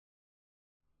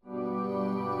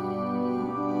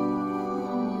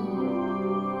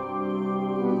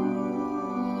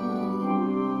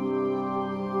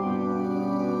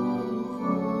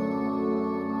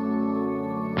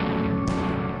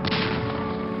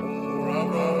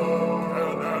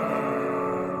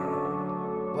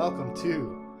Welcome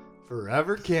to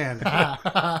Forever Canon,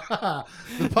 the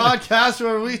podcast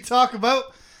where we talk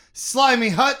about slimy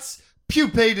huts,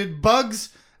 pupated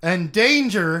bugs, and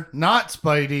danger not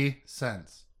Spidey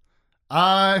sense.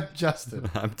 I'm Justin.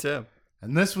 I'm Tim.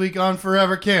 And this week on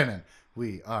Forever Canon,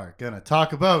 we are going to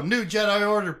talk about New Jedi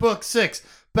Order Book 6,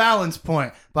 Balance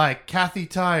Point by Kathy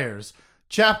Tyers.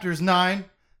 Chapters 9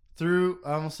 through,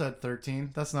 I almost said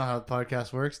 13. That's not how the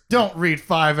podcast works. Don't read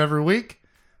 5 every week.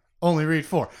 Only read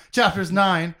 4. Chapters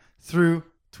 9 through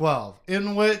 12,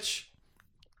 in which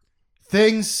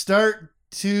things start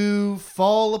to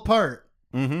fall apart.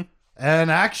 Mm-hmm.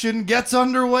 And action gets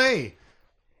underway.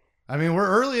 I mean, we're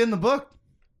early in the book.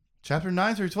 Chapter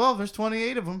 9 through 12, there's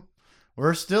 28 of them.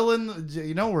 We're still in,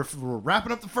 we're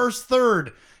wrapping up the first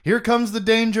third. Here comes the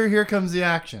danger. Here comes the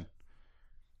action.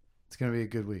 It's going to be a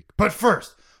good week. But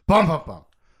first, bum.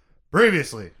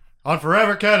 Previously on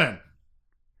Forever Canon,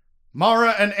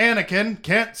 Mara and Anakin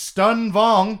can't stun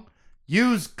Vong.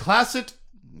 Use classic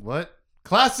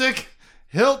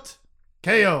hilt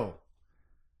KO.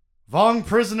 Vong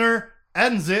prisoner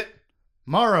ends it.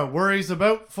 Mara worries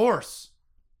about Force.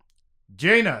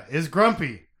 Jaina is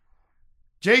grumpy.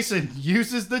 Jacen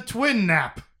uses the twin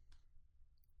nap.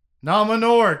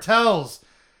 Nominor tells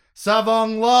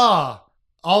Savong Law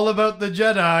all about the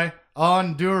Jedi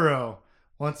on Duro.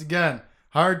 Once again,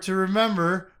 hard to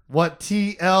remember what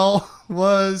TL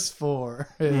was for.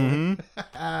 Mm-hmm.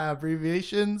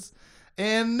 Abbreviations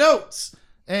and notes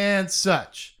and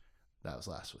such. That was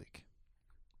last week.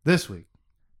 This week,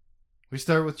 we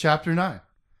start with Chapter 9,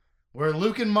 where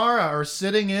Luke and Mara are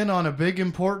sitting in on a big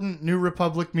important New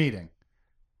Republic meeting.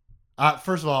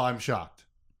 First of all, I'm shocked.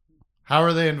 How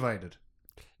are they invited?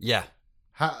 Yeah.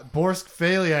 Borsk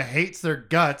Phalia hates their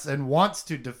guts and wants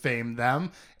to defame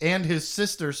them and his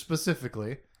sister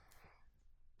specifically.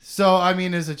 So, I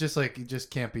mean, is it just like it just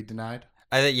can't be denied?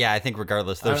 I think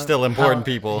regardless, they're still important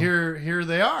people. Here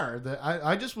they are.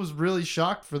 I just was really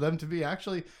shocked for them to be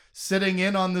actually sitting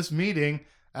in on this meeting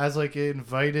as like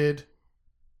invited,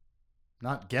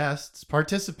 not guests,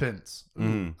 participants.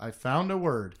 Ooh, I found a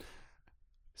word.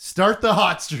 Start the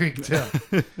hot streak, Tim.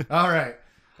 All right.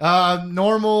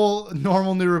 Normal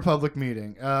New Republic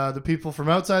meeting. The people from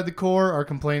outside the Corps are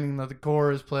complaining that the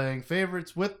Corps is playing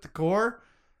favorites with the Corps.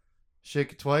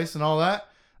 Shake it twice and all that.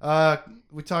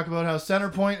 We talk about how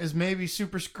Centerpoint is maybe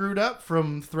super screwed up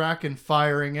from Thraken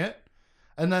firing it.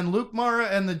 And then Luke, Mara,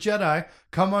 and the Jedi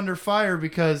come under fire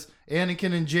because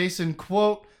Anakin and Jacen,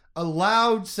 quote,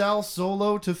 allowed Sal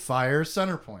Solo to fire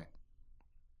Centerpoint.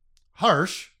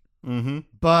 Harsh. Mm-hmm.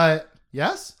 But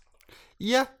yes?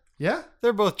 Yeah. Yeah?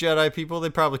 They're both Jedi people.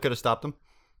 They probably could have stopped them.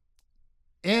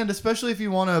 And especially if you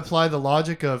want to apply the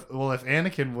logic of, well, if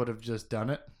Anakin would have just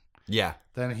done it, yeah,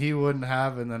 then he wouldn't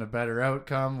have, and then a better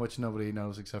outcome, which nobody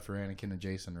knows except for Anakin and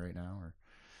Jacen right now, or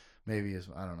maybe his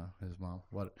mom.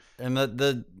 What? And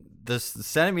the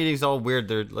Senate meeting's all weird.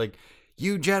 They're like,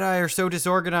 you Jedi are so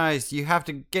disorganized. You have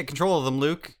to get control of them,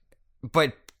 Luke,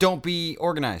 but don't be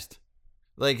organized.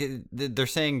 Like, they're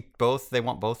saying both. They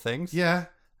want both things. Yeah,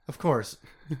 of course.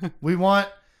 We want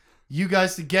you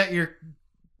guys to get your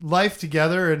life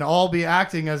together and all be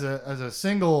acting as a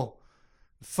single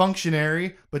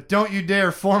functionary, but don't you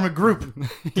dare form a group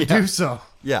to do so.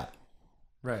 Yeah.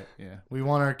 Right, yeah. We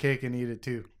want our cake and eat it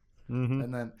too. Mm-hmm.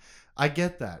 And then, I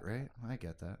get that, right? I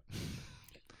get that.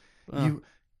 You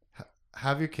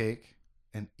have your cake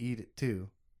and eat it too.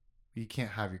 You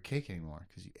can't have your cake anymore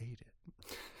because you ate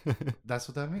it. That's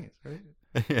what that means, right?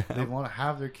 Yeah. They want to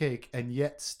have their cake and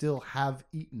yet still have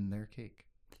eaten their cake.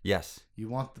 Yes. You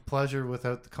want the pleasure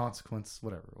without the consequence,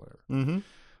 whatever. Mm-hmm.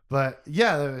 But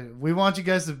yeah, we want you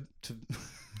guys to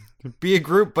be a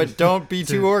group, but don't be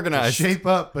too organized. To shape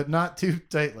up, but not too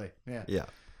tightly. Yeah. Yeah.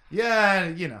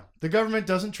 Yeah, the government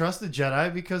doesn't trust the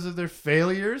Jedi because of their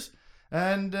failures,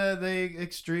 and they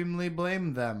extremely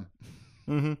blame them.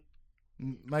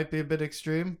 Mm-hmm. Might be a bit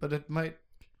extreme, but it might.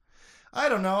 I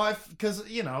don't know. Because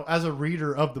as a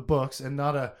reader of the books and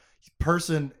not a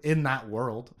person in that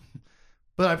world,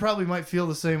 but I probably might feel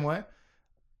the same way.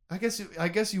 I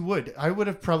guess you would. I would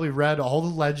have probably read all the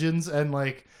legends and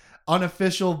like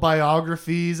unofficial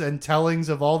biographies and tellings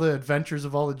of all the adventures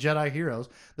of all the Jedi heroes.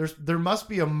 There must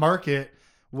be a market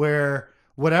where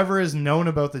whatever is known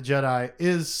about the Jedi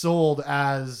is sold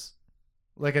as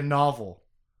like a novel.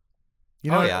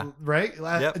 Right?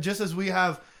 Yep. Just as we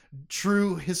have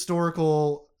true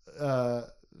historical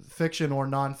fiction or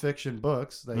nonfiction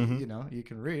books that you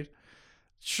can read.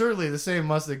 Surely the same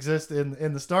must exist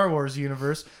in the Star Wars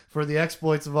universe for the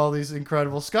exploits of all these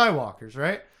incredible Skywalkers,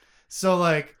 right? So,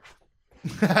 like,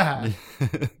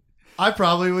 I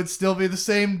probably would still be the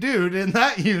same dude in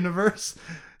that universe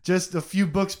just a few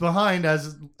books behind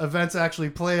as events actually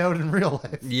play out in real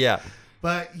life. Yeah.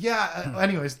 But yeah,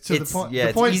 anyways, to the point. Yeah,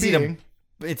 the point it's easy being,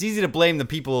 it's easy to blame the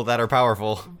people that are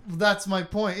powerful. that's my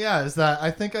point. Yeah, is that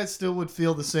I think I still would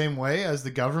feel the same way as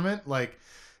the government. Like,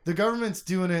 the government's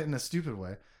doing it in a stupid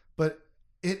way, but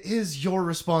it is your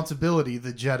responsibility,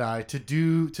 the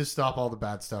Jedi, to stop all the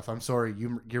bad stuff. I'm sorry,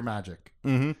 you're magic,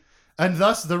 Mm-hmm. and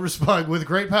thus the response with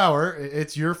great power.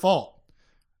 It's your fault.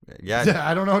 Yeah.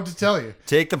 I don't know what to tell you.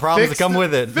 Take the problems that come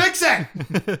with it. Fix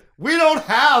it. We don't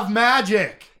have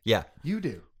magic. Yeah. You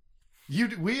do.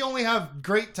 We only have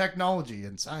great technology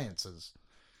and sciences.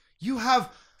 You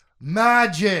have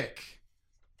magic.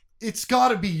 It's got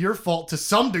to be your fault to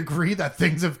some degree that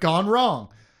things have gone wrong.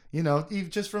 You know,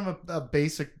 even just from a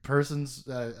basic person's,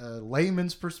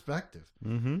 layman's perspective.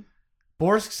 Mm-hmm.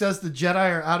 Borsk says the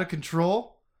Jedi are out of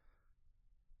control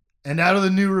and out of the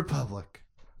New Republic.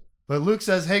 But Luke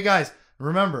says, hey guys,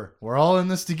 remember, we're all in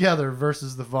this together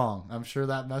versus the Vong. I'm sure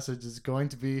that message is going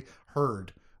to be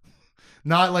heard.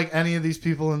 Not like any of these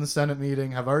people in the Senate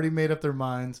meeting have already made up their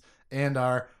minds and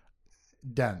are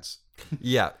dense.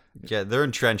 Yeah. Yeah, they're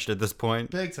entrenched at this point.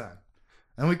 Big time.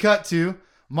 And we cut to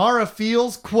Mara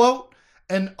feels, quote,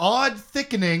 an odd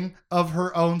thickening of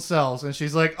her own cells. And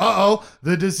she's like, uh-oh,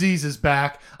 the disease is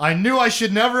back. I knew I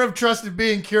should never have trusted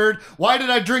being cured. Why did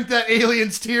I drink that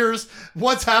alien's tears?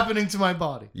 What's happening to my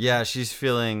body? Yeah, she's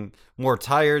feeling more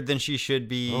tired than she should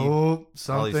be. Oh,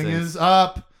 something things. is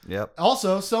up. Yep.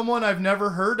 Also, someone I've never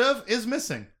heard of is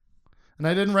missing. And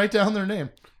I didn't write down their name.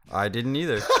 I didn't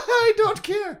either. I don't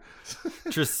care.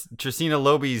 Tracina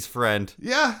Lobi's friend.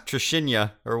 Yeah.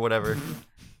 Trashinya or whatever.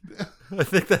 I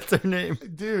think that's her name.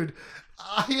 Dude,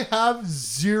 I have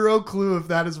zero clue if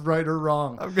that is right or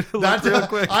wrong. I'm going to look real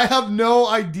quick. I have no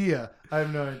idea.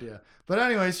 But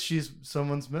anyways,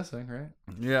 someone's missing, right?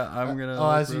 Yeah, I'm going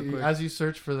to as you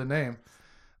search for the name.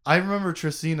 I remember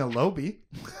Tracina Lobi.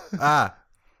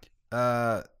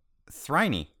 Thryni.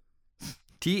 Thrynni.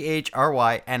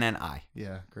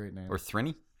 Yeah, great name. Or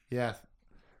Thryni? Yeah.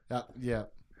 Yeah.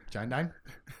 Jindine?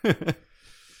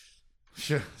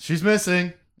 She's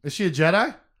missing. Is she a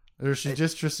Jedi? Or is she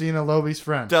just Tracina Lobi's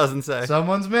friend? Doesn't say.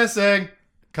 Someone's missing.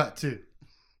 Cut to.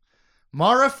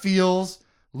 Mara feels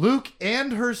Luke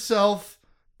and herself,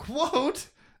 quote,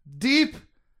 deep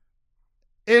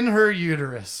in her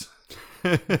uterus.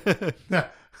 And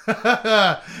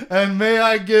may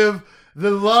I give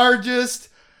the largest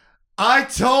I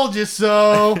told you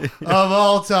so of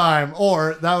all time.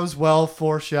 Or that was well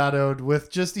foreshadowed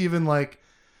with just even like,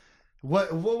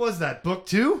 what was that, book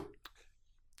 2?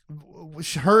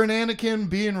 Her and Anakin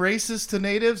being racist to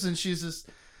natives, and she's just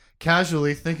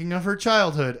casually thinking of her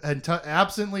childhood and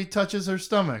absently touches her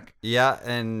stomach. Yeah,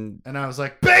 and I was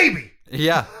like, baby!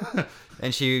 Yeah.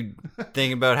 And she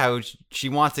thinking about how she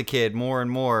wants a kid more and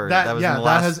more. That was in the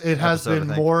last it has episode,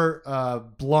 been more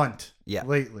blunt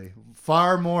lately.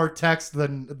 Far more text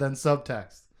than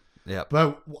subtext. Yeah.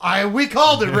 But we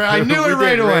called it. I knew it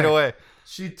right away.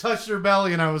 She touched her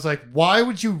belly, and I was like, why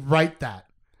would you write that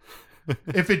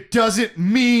if it doesn't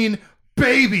mean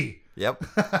baby? Yep.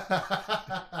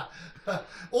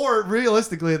 Or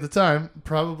realistically at the time,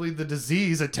 probably the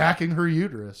disease attacking her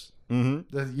uterus.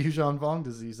 Mm-hmm. The Yuuzhan Vong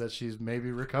disease that she's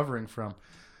maybe recovering from.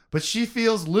 But she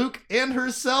feels Luke and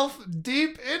herself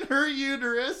deep in her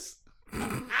uterus.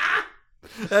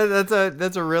 That's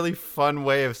a really fun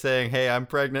way of saying, hey, I'm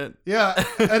pregnant. Yeah.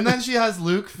 And then she has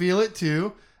Luke feel it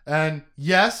too. And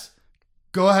yes,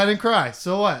 go ahead and cry.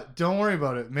 So what? Don't worry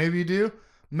about it. Maybe you do.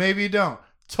 Maybe you don't.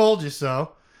 Told you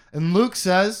so. And Luke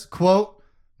says, quote,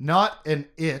 not an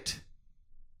it.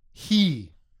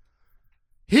 He.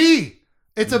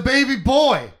 It's a baby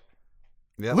boy.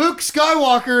 Yep. Luke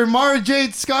Skywalker and Mara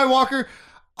Jade Skywalker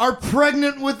are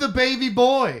pregnant with a baby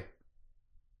boy.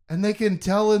 And they can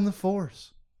tell in the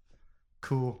Force.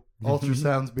 Cool.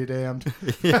 Ultrasounds be damned.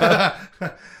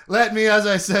 Let me, as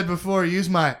I said before, use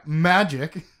my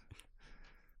magic.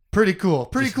 Pretty cool.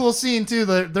 Pretty cool scene, too.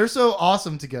 They're so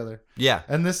awesome together. Yeah.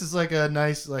 And this is like a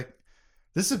nice,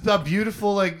 this is a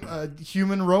beautiful,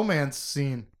 human romance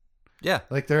scene. Yeah.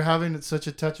 Like, they're having such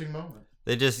a touching moment.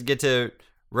 They just get to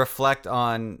reflect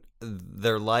on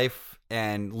their life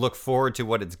and look forward to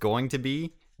what it's going to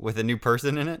be with a new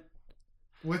person in it.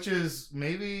 Which is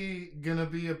maybe going to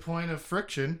be a point of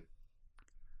friction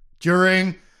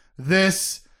during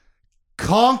this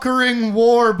conquering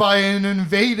war by an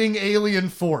invading alien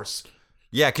force.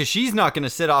 Yeah, because she's not going to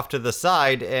sit off to the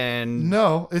side and...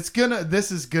 No,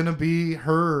 this is going to be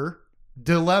her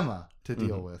dilemma to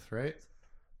deal with, right?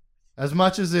 As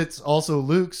much as it's also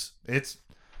Luke's,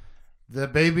 the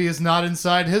baby is not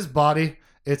inside his body.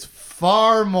 It's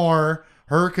far more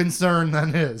her concern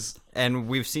than his. And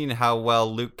we've seen how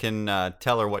well Luke can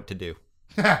tell her what to do.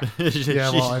 she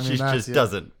just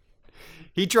doesn't.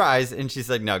 He tries, and she's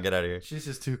like, "No, get out of here." She's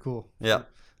just too cool. Yeah.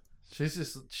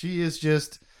 She is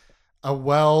just a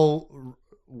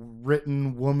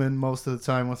well-written woman most of the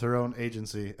time with her own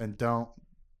agency, and don't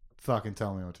fucking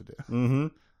tell me what to do. Mm-hmm.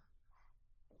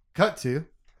 Cut to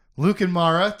Luke and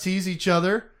Mara tease each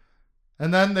other,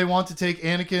 and then they want to take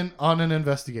Anakin on an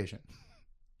investigation.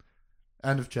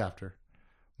 End of chapter.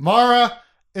 Mara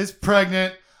is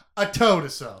pregnant. A toad or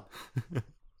so.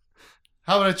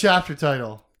 How about a chapter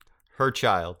title? Her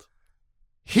child.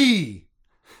 He.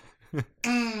 And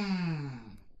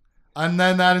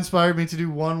then that inspired me to do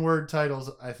one-word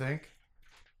titles, I think.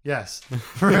 Yes.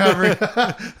 For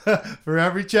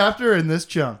every chapter in this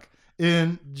chunk.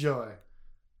 Enjoy.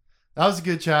 That was a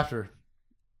good chapter.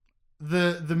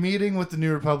 The meeting with the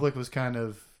New Republic was kind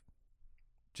of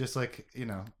just like,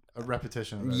 a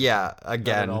repetition of it. Yeah,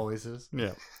 again. It always is.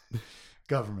 Yeah.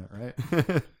 Government, right?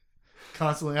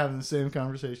 Constantly having the same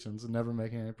conversations and never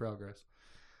making any progress.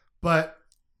 But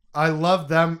I love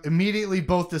them immediately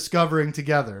both discovering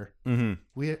together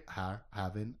we are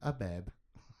having a babe.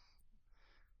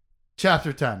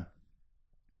 Chapter 10.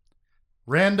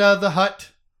 Randa the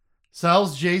Hutt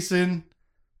sells Jason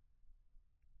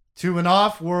to an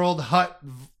off-world Hutt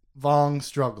Vong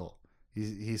struggle.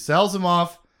 He sells him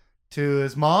off to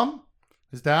his mom,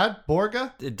 his dad,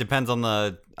 Borga. It depends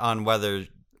on whether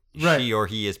she or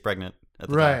he is pregnant at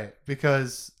the time.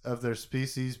 Because of their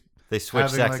species. They switch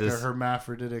having sexes. Like a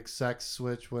hermaphroditic sex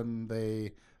switch when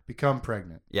they become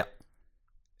pregnant. Yep.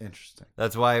 Interesting.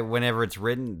 That's why whenever it's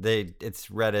written,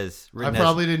 it's read as. I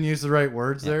probably didn't use the right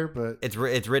words there, but it's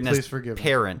written as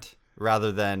parent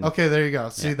rather than. Okay, there you go.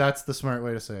 See, that's the smart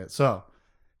way to say it. So,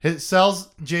 it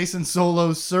sells Jason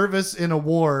Solo's service in a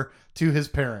war to his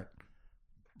parent.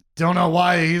 Don't know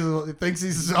why he thinks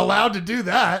he's allowed to do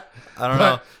that. I don't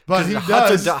know. But he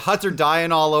does. Huts are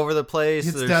dying all over the place.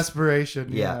 It's desperation.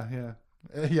 Yeah,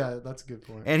 that's a good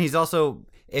point. And he's also,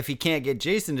 if he can't get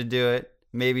Jason to do it,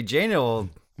 maybe Jaina will.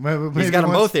 Maybe he's got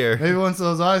them both here. Maybe once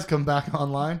those eyes come back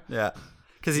online. Yeah.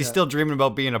 Because he's still dreaming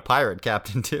about being a pirate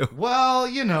captain, too. Well,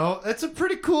 it's a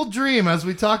pretty cool dream, as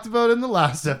we talked about in the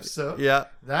last episode. Yeah.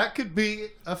 That could be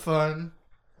a fun,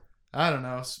 I don't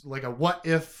know, like a what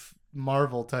if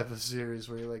Marvel type of series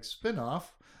where you're like,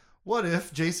 spin-off. What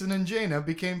if Jason and Jaina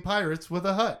became pirates with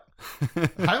a Hutt?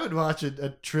 I would watch a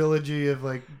trilogy of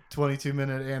like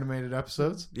 22-minute animated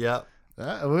episodes. Yeah.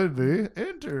 That would be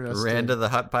interesting. Randa the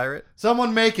Hutt pirate?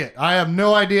 Someone make it. I have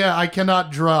no idea. I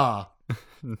cannot draw.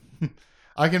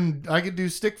 I can do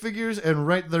stick figures and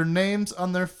write their names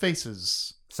on their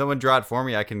faces. Someone draw it for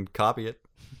me. I can copy it.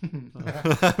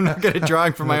 I'm not good at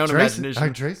drawing from my own imagination. I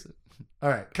trace it. All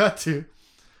right. Cut to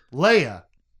Leia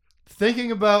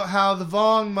thinking about how the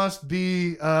Vong must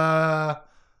be, how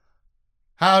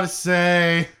to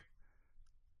say,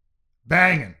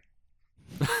 banging.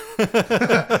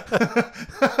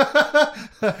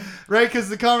 Right, because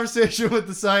the conversation with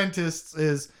the scientists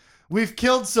is, we've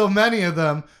killed so many of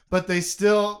them, but they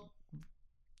still,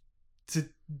 to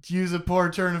use a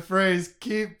poor turn of phrase,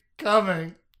 keep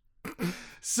coming.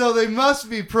 So they must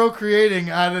be procreating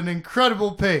at an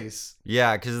incredible pace.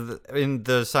 Yeah, because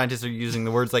the scientists are using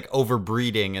the words like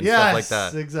overbreeding and stuff like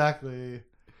that. Yes, exactly.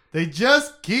 They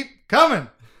just keep coming.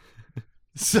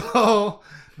 So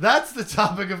that's the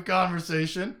topic of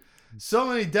conversation. So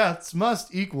many deaths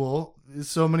must equal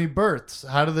so many births.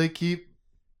 How do they keep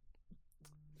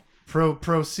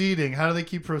proceeding? How do they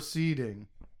keep proceeding?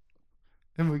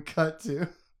 And we cut to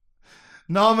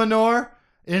Nominor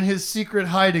in his secret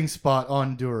hiding spot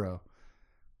on Duro,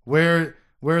 where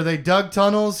they dug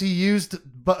tunnels. He used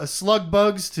slug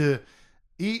bugs to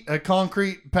eat a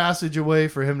concrete passageway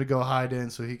for him to go hide in,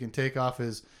 so he can take off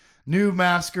his new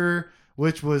masker,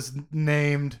 which was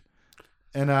named,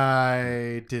 and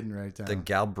I didn't write down, the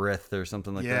Galbraith or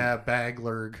something like that. Yeah,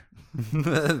 Baglurg.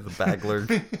 The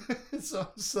Baglurg. So,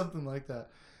 something like that.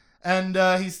 And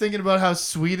he's thinking about how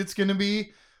sweet it's going to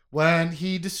be when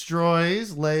he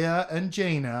destroys Leia and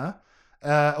Jaina.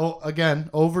 Again,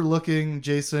 overlooking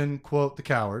Jason, quote, the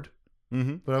coward.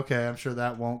 Mm-hmm. But okay, I'm sure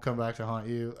that won't come back to haunt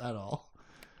you at all.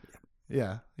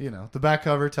 Yeah, the back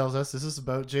cover tells us this is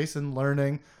about Jason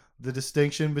learning the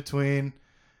distinction between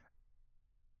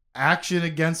action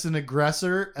against an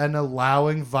aggressor and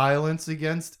allowing violence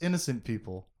against innocent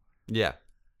people. Yeah.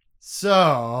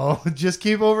 So, just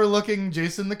keep overlooking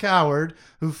Jason the coward,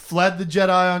 who fled the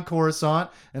Jedi on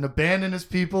Coruscant and abandoned his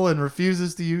people and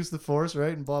refuses to use the Force,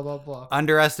 right? And blah, blah, blah.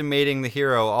 Underestimating the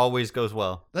hero always goes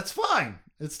well. That's fine.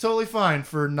 It's totally fine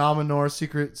for Nominor,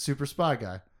 secret super spy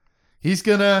guy. He's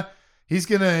gonna He's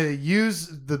going to use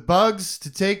the bugs to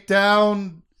take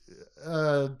down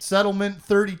Settlement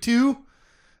 32.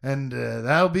 And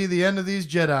that'll be the end of these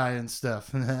Jedi and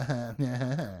stuff.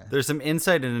 There's some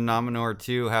insight into Nominor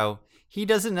too, how he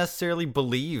doesn't necessarily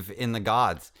believe in the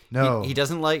gods. No. He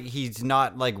doesn't he's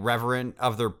not like reverent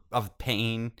of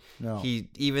pain. No. He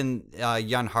even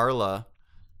Yunharla,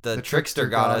 the trickster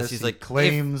goddess, he's like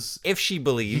claims if she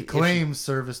believes he claims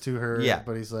service to her, Yeah.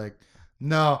 but he's like,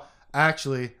 no,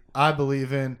 actually, I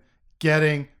believe in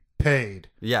getting paid.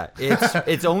 Yeah,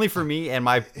 it's only for me and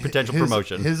my potential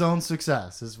promotion. His own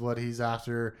success is what he's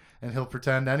after, and he'll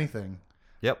pretend anything.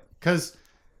 Yep. Because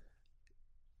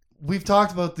we've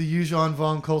talked about the Yuuzhan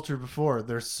Vong culture before.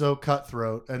 They're so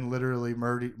cutthroat and literally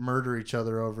murder each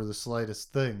other over the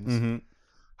slightest things. Mm-hmm.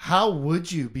 How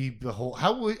would you be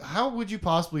how would you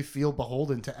possibly feel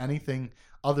beholden to anything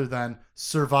other than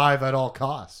survive at all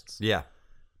costs? Yeah.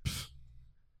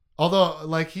 Although,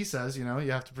 like he says, you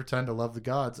have to pretend to love the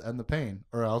gods and the pain,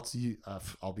 or else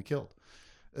I'll be killed.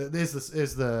 This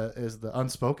is the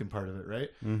unspoken part of it, right?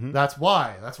 Mm-hmm. That's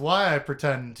why I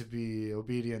pretend to be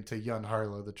obedient to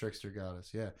Yunharla, the trickster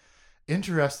goddess. Yeah,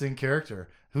 interesting character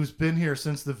who's been here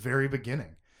since the very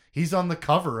beginning. He's on the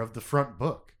cover of the front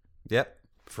book. Yep.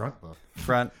 Front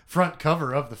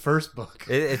cover of the first book.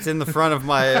 It's in the front of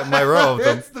my row of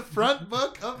them. It's the front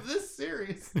book of this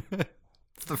series.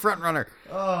 It's the front runner.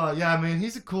 Oh yeah, I mean,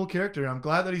 he's a cool character. I'm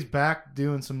glad that he's back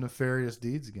doing some nefarious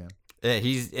deeds again. Yeah,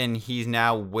 he's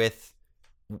now with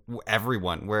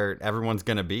everyone where everyone's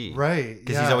gonna be, right?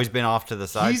 Because he's always been off to the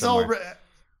side. He's already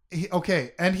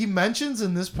okay, and he mentions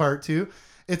in this part too.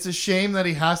 It's a shame that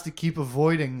he has to keep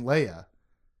avoiding Leia.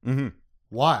 Mm-hmm.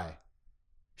 Why?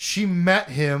 She met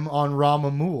him on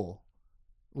Ramamul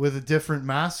with a different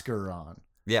masker on.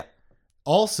 Yeah.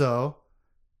 Also,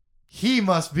 he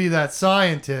must be that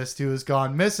scientist who has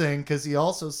gone missing, because he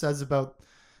also says about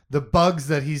the bugs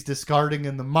that he's discarding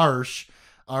in the marsh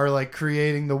are like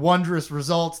creating the wondrous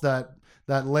results that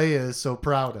Leia is so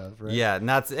proud of, right? Yeah,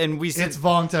 it's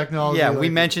Vong technology. Yeah, we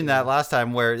mentioned that last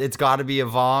time where it's got to be a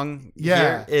Vong.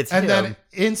 Yeah, it's and him. then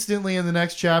instantly in the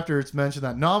next chapter, it's mentioned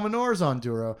that Nominor's on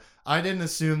Duro. I didn't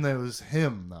assume that it was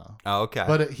him though. Oh, okay.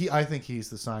 But I think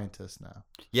he's the scientist now.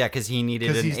 Yeah, because he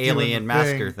needed an he's alien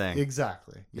masker thing.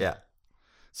 Exactly. Yeah.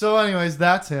 So, anyways,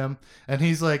 that's him, and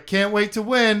he's like, "Can't wait to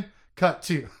win." Cut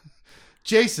 2.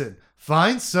 Jason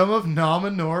finds some of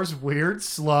Nominor's weird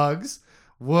slugs.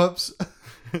 Whoops.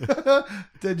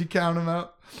 Did you count them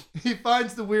out? He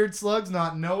finds the weird slugs,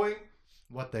 not knowing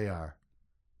what they are.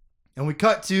 And we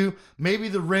cut to maybe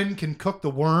the Rin can cook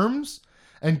the worms.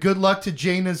 And good luck to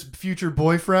Jaina's future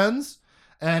boyfriends.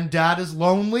 And Dad is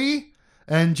lonely.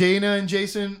 And Jaina and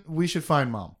Jason, we should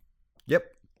find Mom. Yep.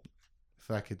 If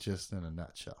I could just in a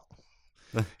nutshell.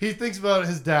 He thinks about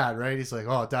his dad, right? He's like,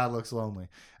 oh, Dad looks lonely.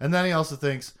 And then he also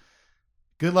thinks,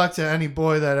 good luck to any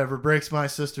boy that ever breaks my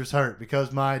sister's heart,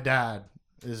 because my dad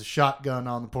is a shotgun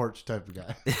on the porch type of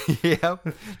guy. Yep.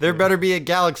 There better be a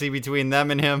galaxy between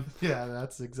them and him. Yeah,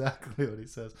 that's exactly what he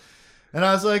says. And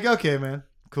I was like, okay, man,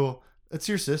 cool. It's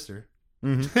your sister.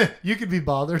 Mm-hmm. You could be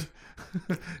bothered.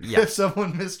 Yeah. If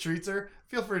someone mistreats her,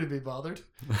 feel free to be bothered.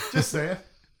 Just saying.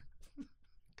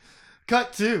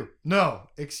 Cut 2. No,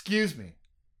 excuse me.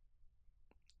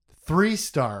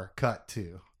 3-star cut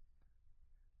 2.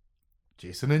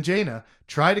 Jason and Jaina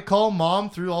try to call Mom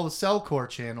through all the Cellcore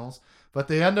channels, but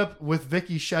they end up with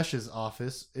Vicky Shesh's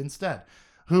office instead,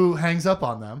 who hangs up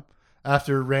on them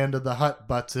after Randa the Hutt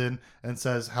butts in and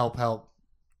says, help, help.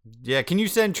 Yeah, can you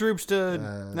send troops to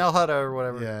Nal Hutta or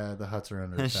whatever? Yeah, the Hutts are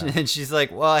under attack. And she's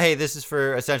like, well, hey, this is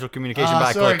for essential communication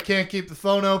back. Sorry, can't keep the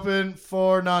phone open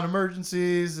for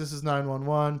non-emergencies. This is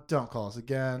 911. Don't call us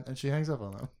again. And she hangs up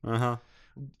on them. Uh-huh.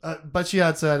 But she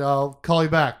had said, I'll call you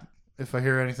back if I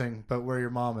hear anything about where your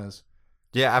mom is.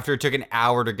 Yeah, after it took an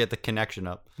hour to get the connection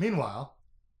up. Meanwhile,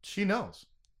 she knows.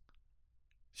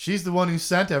 She's the one who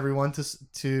sent everyone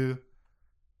to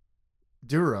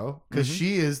Duro, because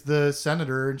she is the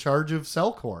senator in charge of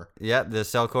Cellcore. Yeah, the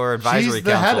Cellcore Advisory Council. She's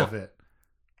the head of it.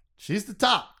 She's the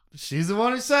top. She's the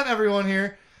one who sent everyone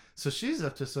here. So she's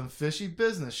up to some fishy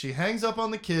business. She hangs up on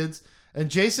the kids,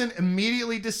 and Jason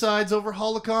immediately decides over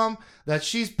Holocom that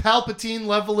she's Palpatine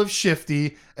level of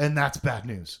shifty, and that's bad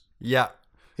news. Yeah.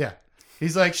 Yeah.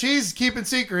 He's like, she's keeping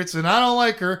secrets, and I don't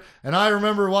like her. And I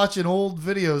remember watching old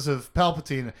videos of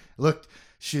Palpatine.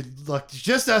 She looked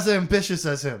just as ambitious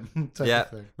as him. Yeah.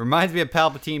 Reminds me of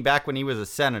Palpatine back when he was a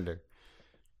senator.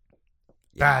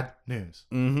 Bad news.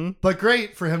 Mm-hmm. But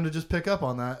great for him to just pick up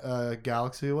on that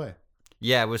galaxy away.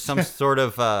 Yeah, it was some sort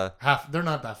of They're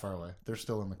not that far away. They're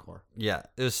still in the core. yeah,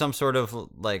 it was some sort of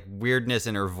like weirdness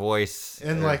in her voice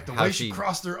And or like the how way she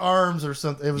crossed her arms or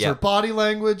something. It was her body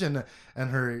language and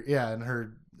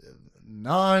her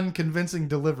non-convincing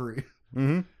delivery.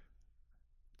 Mhm.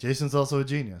 Jason's also a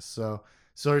genius. So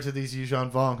sorry to these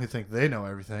Yuuzhan Vong who think they know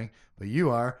everything, but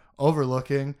you are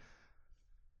overlooking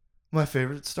my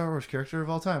favorite Star Wars character of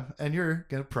all time. And you're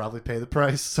going to probably pay the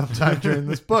price sometime during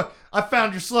this book. I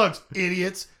found your slugs,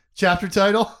 idiots. Chapter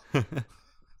title?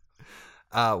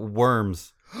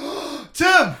 Worms.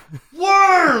 Tim!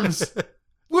 Worms!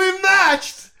 We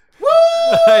matched! Woo!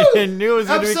 I knew it was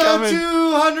going to be Episode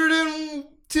coming.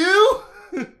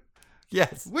 202?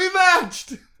 Yes. We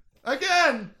matched!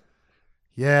 Again!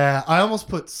 Yeah, I almost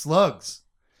put slugs.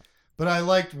 But I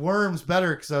liked worms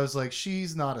better because I was like,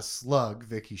 she's not a slug,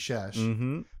 Vicky Shesh.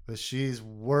 Mm-hmm. But she has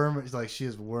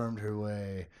wormed her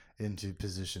way into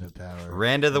position of power.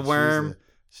 Randa the worm.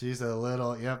 She's a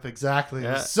little, yep, exactly.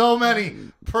 Yeah. There's so many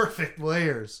perfect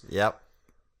layers. Yep.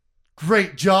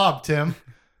 Great job, Tim.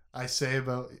 I say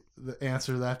about the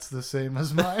answer that's the same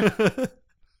as mine.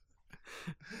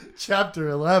 Chapter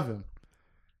 11.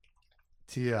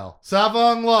 TL.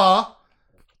 Savong Law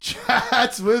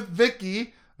chats with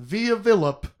Vicky via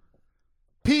Villip.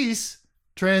 Peace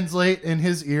translate in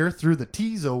his ear through the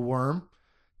Tizo worm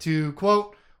to,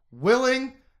 quote,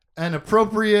 willing and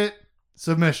appropriate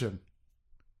submission.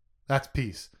 That's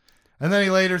peace. And then he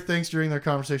later thinks during their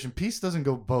conversation, peace doesn't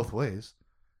go both ways.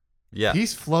 Yeah.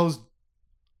 Peace flows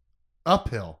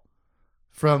uphill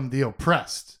from the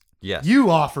oppressed. Yes. You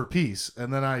offer peace,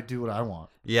 and then I do what I want.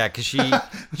 Yeah, because she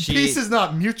Peace is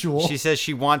not mutual. She says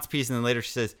she wants peace, and then later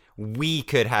she says we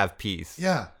could have peace.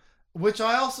 Yeah, which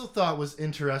I also thought was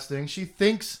interesting. She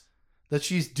thinks that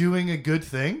she's doing a good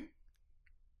thing.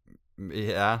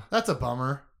 Yeah. That's a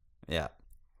bummer. Yeah.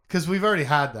 Because we've already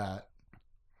had that.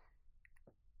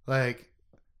 Like,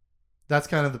 that's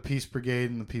kind of the Peace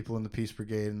Brigade and the people in the Peace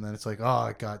Brigade, and then it's like, oh,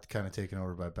 it got kind of taken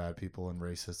over by bad people and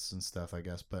racists and stuff, I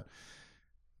guess. But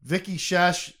Vicky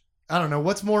Shesh, I don't know.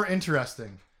 What's more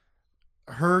interesting?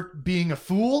 Her being a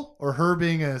fool or her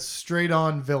being a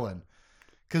straight-on villain?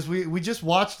 Because we just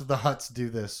watched the Hutts do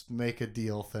this make a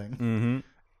deal thing. Mm-hmm.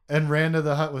 And Randa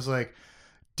the Hutt was like,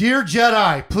 Dear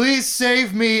Jedi, please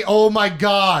save me. Oh, my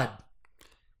God.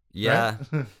 Yeah.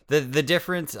 Right? The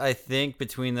difference, I think,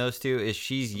 between those two is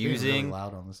she's Being really using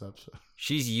loud on this episode.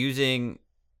 she's using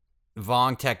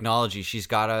Vong technology. She's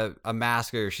got a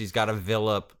masker. She's got a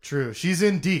Villip. True. She's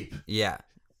in deep. Yeah.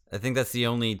 I think that's the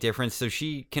only difference. So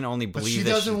she can only But believe she that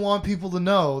doesn't want people to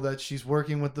know that she's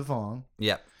working with the Vong.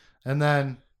 Yeah. And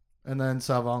then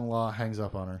Savong Law hangs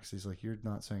up on her because he's like, you're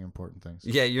not saying important things.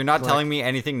 Yeah, you're not Like- telling me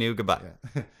anything new. Goodbye.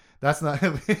 Yeah. That's not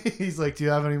he's like, do you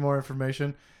have any more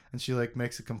information? And she like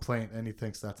makes a complaint and he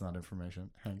thinks that's not information.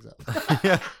 Hangs up.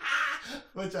 Yeah.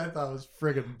 Which I thought was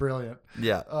friggin' brilliant.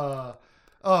 Yeah.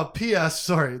 P.S.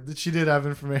 Sorry, she did have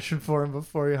information for him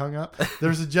before he hung up.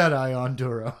 There's a Jedi on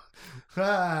Duro.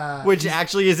 Which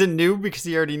actually isn't new because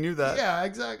he already knew that. Yeah,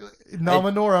 exactly.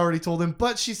 Naminor already told him,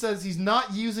 but she says he's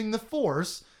not using the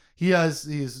Force.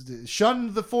 He's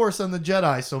shunned the Force and the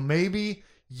Jedi, so maybe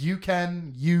you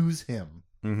can use him.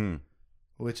 Mm-hmm.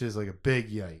 Which is like a big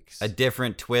yikes. A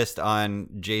different twist on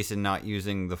Jason not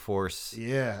using the Force.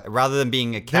 Yeah. Rather than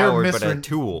being a coward, but a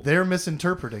tool. They're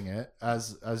misinterpreting it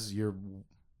as you're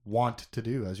want to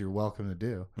do, as you're welcome to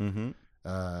do.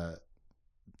 Mm-hmm.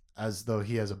 As though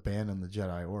he has abandoned the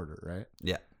Jedi Order, right?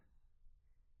 Yeah.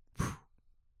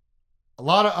 A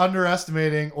lot of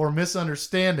underestimating or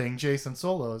misunderstanding Jason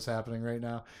Solo is happening right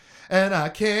now. And I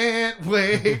can't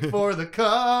wait for the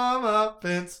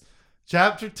comeuppance.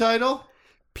 Chapter title?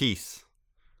 Peace.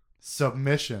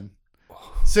 Submission.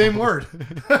 Same word.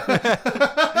 According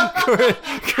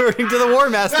to the War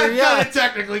Master, That yeah. kind of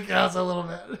technically counts a little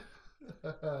bit.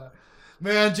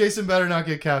 Man, Jason better not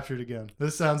get captured again.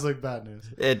 This sounds like bad news.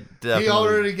 It definitely. He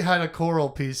already had a coral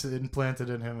piece implanted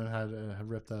in him and had to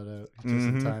rip that out just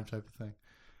in time type of thing.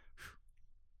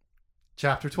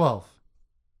 Chapter 12.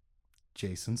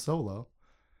 Jason Solo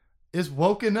is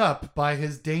woken up by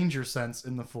his danger sense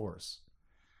in the Force.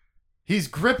 He's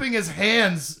gripping his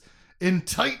hands in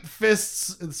tight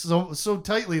fists so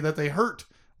tightly that they hurt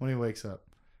when he wakes up.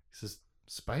 He says,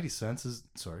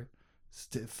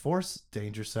 Force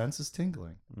danger sense is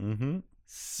tingling. Mm-hmm.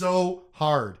 So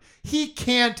hard. He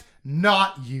can't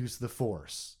not use the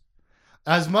Force.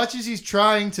 As much as he's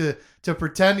trying to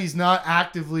pretend he's not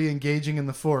actively engaging in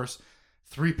the Force,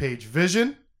 3-page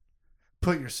vision,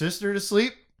 put your sister to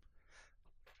sleep,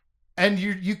 and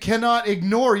you cannot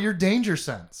ignore your danger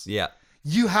sense. Yeah.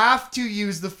 You have to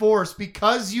use the Force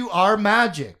because you are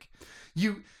magic.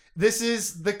 This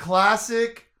is the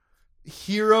classic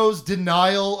hero's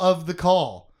denial of the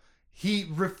call. He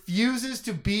refuses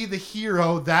to be the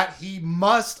hero that he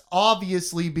must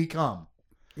obviously become.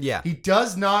 Yeah. He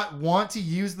does not want to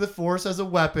use the Force as a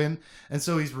weapon, and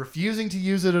so he's refusing to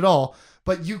use it at all.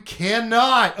 But you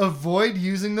cannot avoid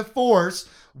using the Force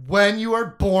when you are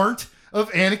born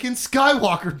of Anakin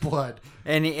Skywalker blood.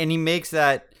 And he makes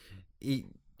that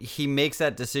he makes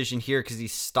that decision here because he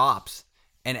stops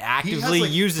and actively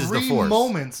uses the Force.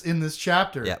 Moments in this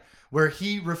chapter Yep. where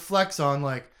he reflects on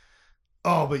like,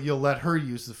 oh, but you'll let her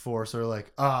use the Force, or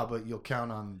like, but you'll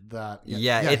count on that.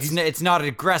 Yeah, it's not an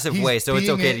aggressive way, so it's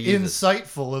okay to use it.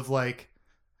 Insightful of like,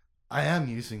 I am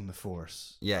using the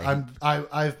Force. Yeah,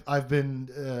 I've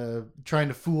been trying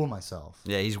to fool myself.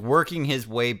 Yeah, he's working his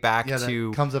way back that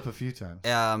to comes up a few times.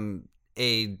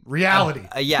 A reality.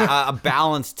 A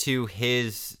balance to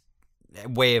his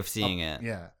way of seeing it.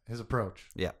 Yeah, his approach.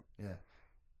 Yeah.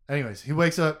 Anyways, he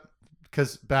wakes up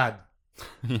because bad.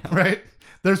 Yeah. Right?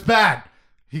 There's bad.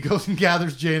 He goes and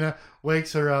gathers Jaina,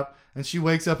 wakes her up, and she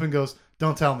wakes up and goes,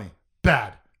 "Don't tell me.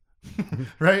 Bad."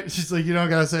 Right? She's like, "You don't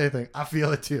gotta say anything. I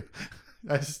feel it too.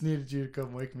 I just needed you to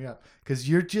come wake me up because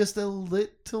you're just a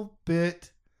little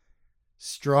bit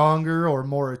stronger or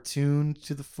more attuned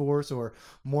to the Force or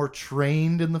more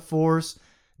trained in the Force."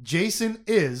 Jason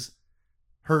is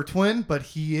her twin, but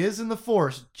he is in the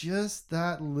Force just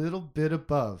that little bit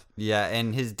above. Yeah,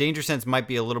 and his danger sense might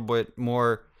be a little bit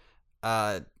more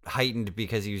heightened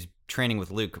because he was training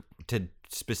with Luke to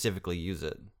specifically use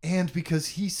it. And because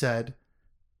he said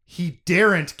he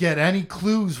daren't get any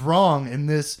clues wrong in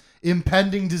this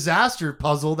impending disaster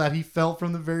puzzle that he felt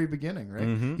from the very beginning, right?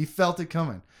 Mm-hmm. He felt it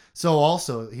coming. So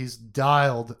also, he's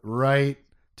dialed right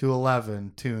to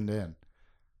 11, tuned in.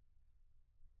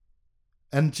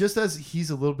 And just as he's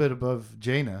a little bit above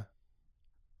Jaina,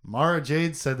 Mara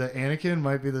Jade said that Anakin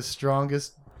might be the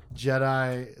strongest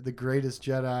Jedi, the greatest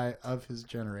Jedi of his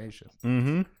generation.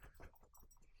 Mm-hmm.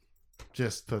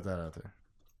 Just put that out there.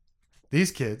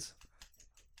 These kids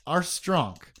are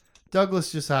strong.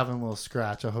 Douglas just having a little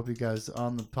scratch. I hope you guys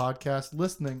on the podcast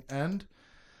listening and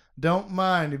don't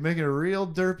mind. He's making a real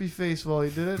derpy face while he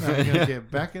did it. And I'm going to get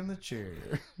back in the chair.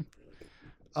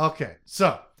 Okay,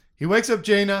 so he wakes up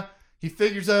Jaina. He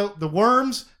figures out the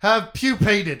worms have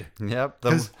pupated. Yep.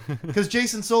 Because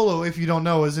Jason Solo, if you don't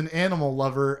know, is an animal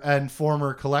lover and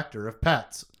former collector of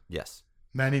pets. Yes.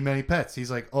 Many, many pets.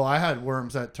 He's like, oh, I had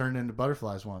worms that turned into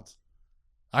butterflies once.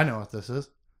 I know what this is.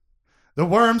 The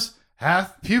worms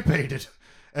have pupated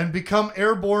and become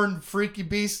airborne freaky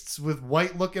beasts with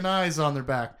white-looking eyes on their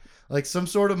back. Like some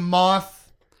sort of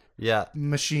moth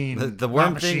machine. The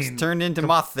worm things turned into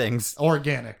moth things.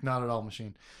 Organic, not at all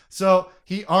machine. So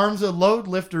he arms a load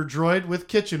lifter droid with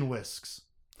kitchen whisks.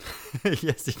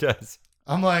 Yes, he does.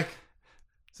 I'm like,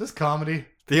 is this comedy?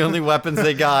 The only weapons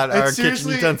they got are kitchen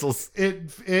utensils.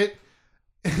 It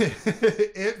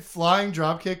flying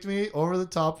drop kicked me over the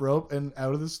top rope and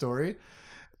out of the story.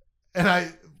 And I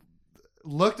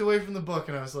looked away from the book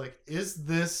and I was like, is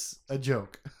this a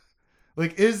joke?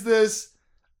 Like, is this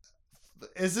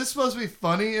supposed to be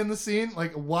funny in the scene?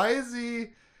 Like, why is he...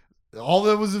 All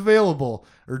that was available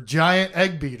are giant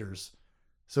egg beaters.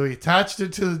 So he attached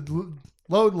it to the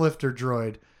load lifter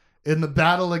droid in the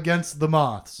battle against the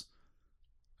moths.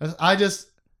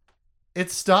 It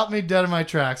stopped me dead in my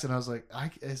tracks, and I was like,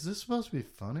 is this supposed to be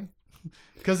funny?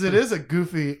 Because it is a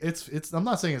goofy, it's. I'm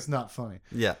not saying it's not funny.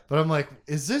 Yeah. But I'm like,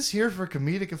 is this here for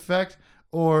comedic effect?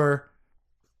 Or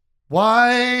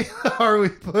why are we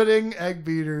putting egg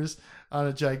beaters on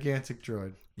a gigantic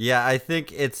droid? Yeah, I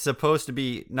think it's supposed to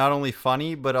be not only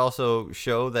funny, but also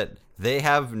show that they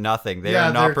have nothing. They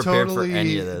are not prepared for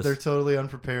any of this. They're totally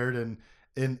unprepared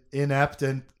and inept,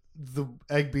 and the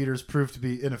egg beaters prove to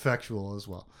be ineffectual as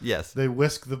well. Yes. They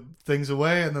whisk the things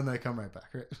away, and then they come right back,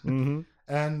 right? Mm-hmm.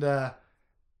 And,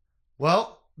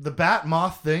 well, the bat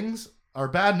moth things are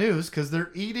bad news because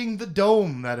they're eating the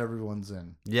dome that everyone's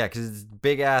in. Yeah, because it's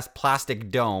big-ass plastic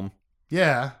dome.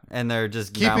 Yeah. And they're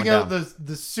just keeping out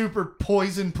the super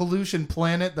poison pollution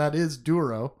planet that is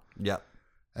Duro. Yep.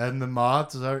 And the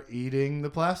moths are eating the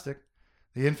plastic.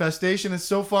 The infestation is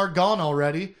so far gone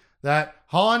already that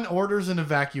Han orders an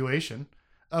evacuation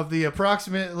of the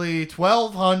approximately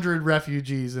 1,200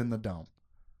 refugees in the dome.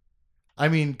 I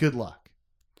mean, good luck.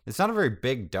 It's not a very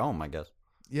big dome, I guess.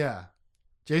 Yeah.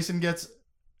 Jason gets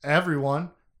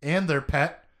everyone and their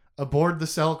pet aboard the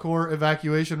Cellcore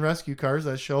evacuation rescue cars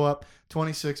that show up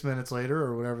 26 minutes later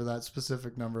or whatever that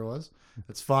specific number was.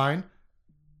 It's fine.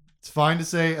 It's fine to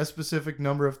say a specific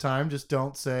number of times. Just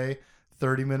don't say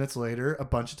 30 minutes later a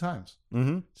bunch of times.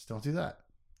 Mm-hmm. Just don't do that.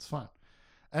 It's fine.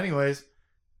 Anyways,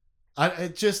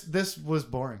 This was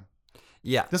boring.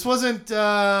 Yeah. This wasn't,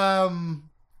 there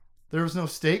was no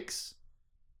stakes.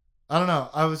 I don't know.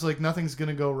 I was like, nothing's going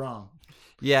to go wrong.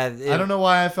 Yeah. I don't know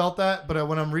why I felt that, but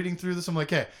when I'm reading through this, I'm like,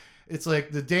 hey, it's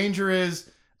like the danger is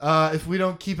if we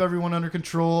don't keep everyone under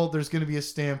control, there's going to be a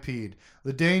stampede.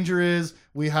 The danger is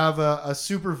we have a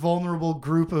super vulnerable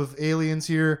group of aliens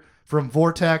here from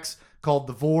Vortex called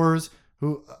the Vors,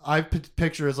 who I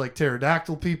picture as like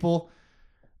pterodactyl people.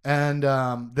 And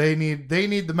they need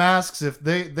the masks. If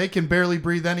they can barely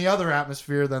breathe any other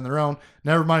atmosphere than their own,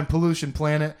 never mind pollution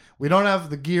planet. We don't have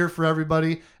the gear for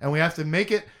everybody, and we have to make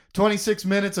it 26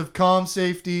 minutes of calm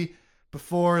safety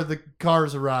before the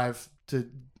cars arrive to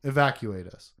evacuate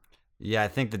us. Yeah, I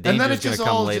think the And danger then is it going just to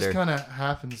come all later. just kind of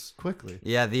happens quickly.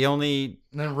 Yeah, the only...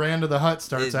 And then Rand of the Hutt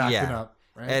starts acting yeah. up.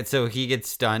 Right? And so he gets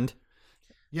stunned.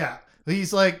 Yeah.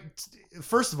 He's like,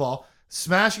 first of all,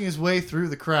 smashing his way through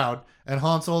the crowd. And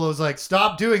Han Solo's like,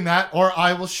 stop doing that or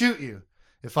I will shoot you.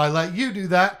 If I let you do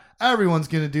that, everyone's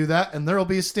going to do that. And there will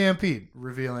be a stampede.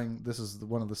 Revealing this is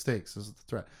one of the stakes. This is the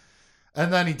threat.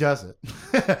 And then he does it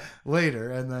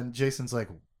later. And then Jason's like,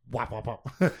 whop, whop,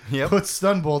 whop. Yep. Puts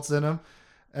stun bolts in him.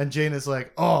 And Jane is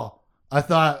like, oh, I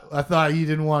thought you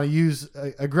didn't want to use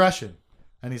aggression.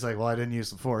 And he's like, well, I didn't use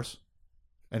the Force.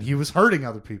 And he was hurting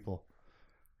other people.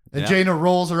 And Yeah. Jaina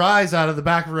rolls her eyes out of the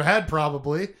back of her head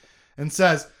probably and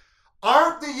says,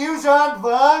 aren't the Yuuzhan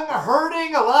Vong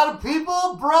hurting a lot of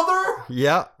people, brother?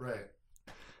 Yeah. Right.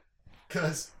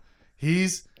 Because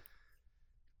he's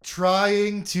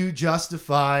trying to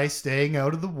justify staying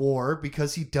out of the war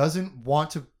because he doesn't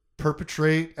want to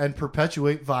perpetrate and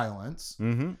perpetuate violence.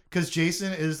 Mm-hmm. Because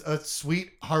Jason is a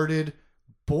sweet-hearted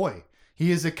boy.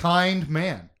 He is a kind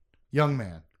man. Young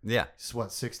man. Yeah. He's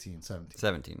what, 16, 17?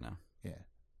 17 now. Yeah.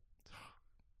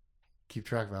 Keep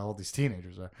track of how old these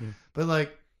teenagers are. Mm. But,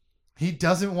 like, he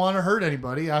doesn't want to hurt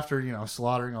anybody after,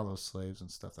 slaughtering all those slaves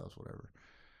and stuff. That was whatever.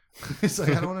 It's like,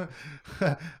 I don't want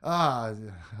to...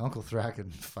 Uncle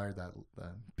Thraken fired that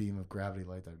beam of gravity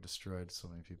light that destroyed so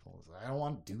many people. It's like, I don't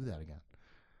want to do that again.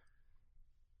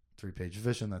 3-page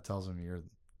vision that tells him you're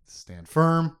stand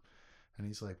firm. And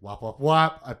he's like, whop, whop,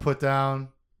 whop. I put down...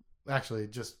 Actually,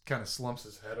 it just kind of slumps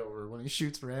his head over when he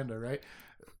shoots Randa, right?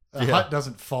 Hutt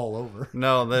doesn't fall over.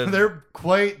 No, They're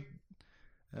quite...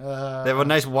 they have a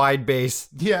nice wide base.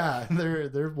 Yeah,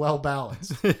 they're well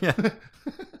balanced. Yeah.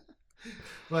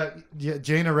 But yeah,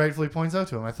 Jaina rightfully points out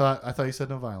to him, I thought you said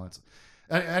no violence.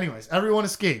 Anyways, everyone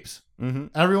escapes. Mm-hmm.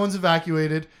 Everyone's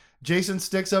evacuated. Jason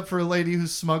sticks up for a lady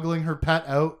who's smuggling her pet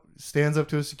out, stands up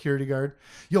to a security guard.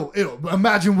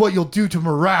 Imagine what you'll do to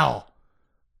morale.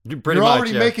 You're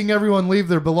already making everyone leave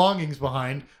their belongings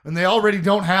behind, and they already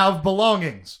don't have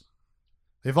belongings.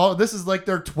 This is like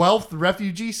their 12th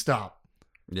refugee stop.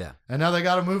 Yeah. And now they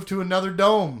got to move to another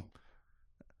dome.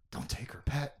 Don't take her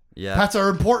pet. Yeah. Pets are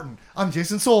important. I'm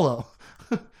Jason Solo.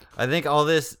 I think all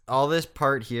this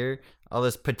part here, all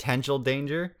this potential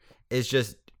danger is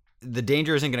just the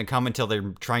danger isn't going to come until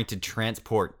they're trying to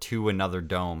transport to another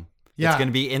dome. Yeah. It's going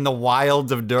to be in the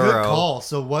wilds of Duro. Good call.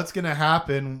 So what's going to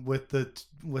happen with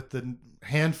the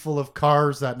handful of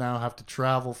cars that now have to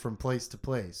travel from place to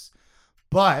place?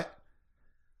 But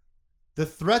the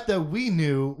threat that we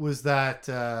knew was that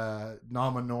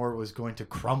Nama Nor was going to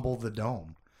crumble the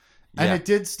dome. And it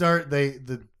did start. They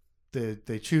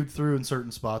chewed through in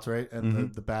certain spots, right?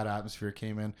 And the bad atmosphere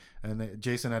came in, and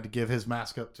Jason had to give his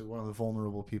mask up to one of the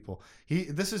vulnerable people.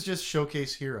 This is just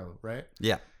showcase hero, right?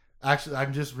 Yeah. Actually,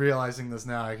 I'm just realizing this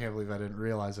now. I can't believe I didn't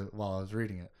realize it while I was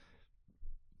reading it.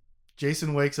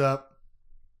 Jason wakes up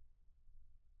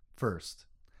first.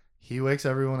 He wakes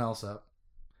everyone else up.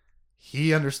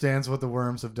 He understands what the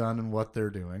worms have done and what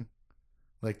they're doing.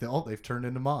 Like, they've turned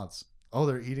into moths. Oh,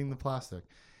 they're eating the plastic.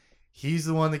 He's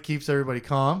the one that keeps everybody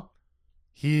calm.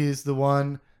 He's the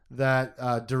one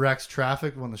that directs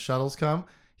traffic when the shuttles come.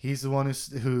 He's the one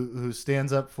who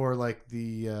stands up for like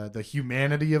the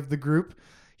humanity of the group.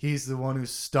 He's the one who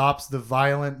stops the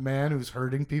violent man who's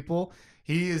hurting people.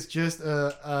 He is just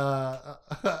a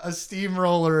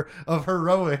steamroller of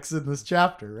heroics in this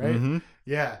chapter, right? Mm-hmm.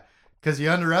 Yeah, because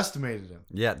you underestimated him.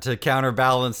 Yeah, to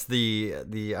counterbalance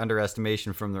the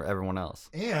underestimation from everyone else.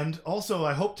 And also,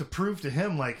 I hope to prove to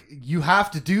him, like, you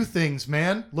have to do things,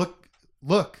 man. Look.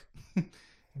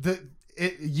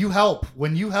 You help.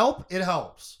 When you help, it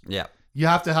helps. Yeah. You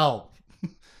have to help.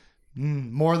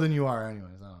 More than you are,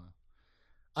 anyways. I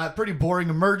don't know. Pretty boring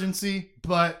emergency,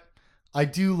 but I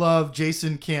do love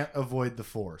Jason can't avoid the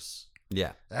Force.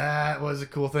 Yeah. That was a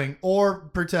cool thing. Or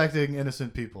protecting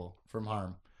innocent people from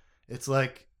harm. It's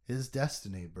like his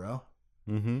destiny, bro.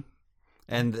 Mm-hmm.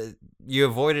 And you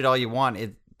avoid it all you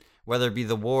want. Whether it be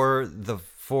the war, the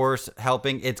Force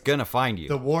helping, it's gonna find you.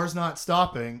 The war's not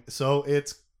stopping, so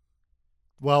it's,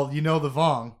 well, you know the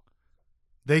Vong.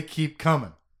 They keep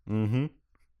coming. Mm-hmm.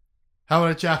 How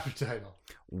about a chapter title?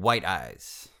 White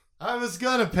Eyes. I was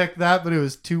gonna pick that, but it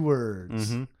was 2 words.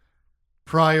 Mm-hmm.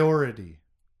 Priority.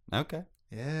 Okay.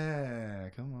 Yeah,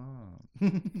 come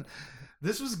on.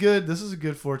 This was good. This is a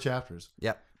good 4 chapters.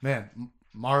 Yep. Man,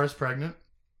 Mara's pregnant.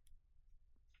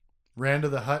 Randa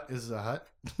the Hutt is a Hutt.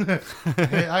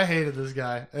 I hated this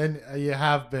guy. And you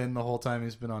have been the whole time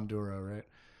he's been on Duro, right?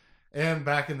 And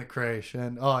back in the Crèche.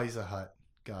 And, oh, he's a Hutt.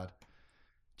 God.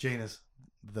 Jaina's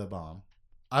the bomb.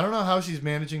 I don't know how she's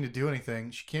managing to do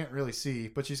anything. She can't really see.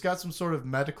 But she's got some sort of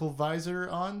medical visor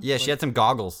on. Yeah, she had some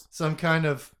goggles. Some kind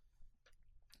of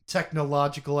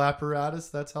technological apparatus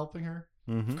that's helping her.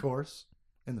 Mm-hmm. Of course.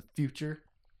 In the future.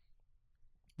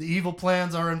 The evil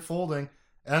plans are unfolding.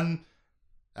 And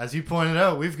as you pointed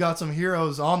out, we've got some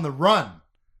heroes on the run.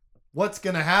 What's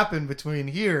going to happen between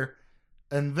here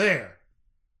and there?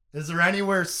 Is there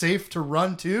anywhere safe to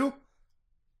run to?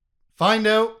 Find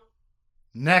out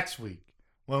next week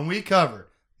when we cover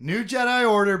New Jedi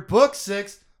Order Book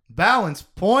 6, Balance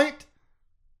Point,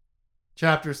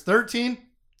 chapters 13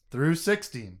 through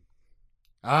 16.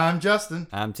 I'm Justin.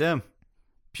 I'm Tim.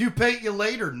 Pupate you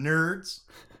later, nerds.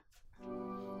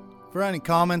 For any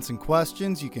comments and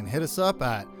questions, you can hit us up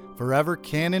at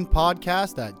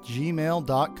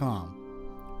forevercanonpodcast@gmail.com.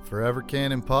 Forever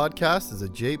Canon Podcast is a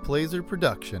Jay Plazer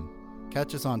production.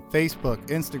 Catch us on Facebook,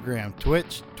 Instagram,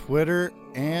 Twitch, Twitter,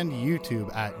 and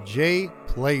YouTube at Jay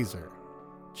Plazer.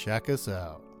 Check us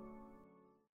out.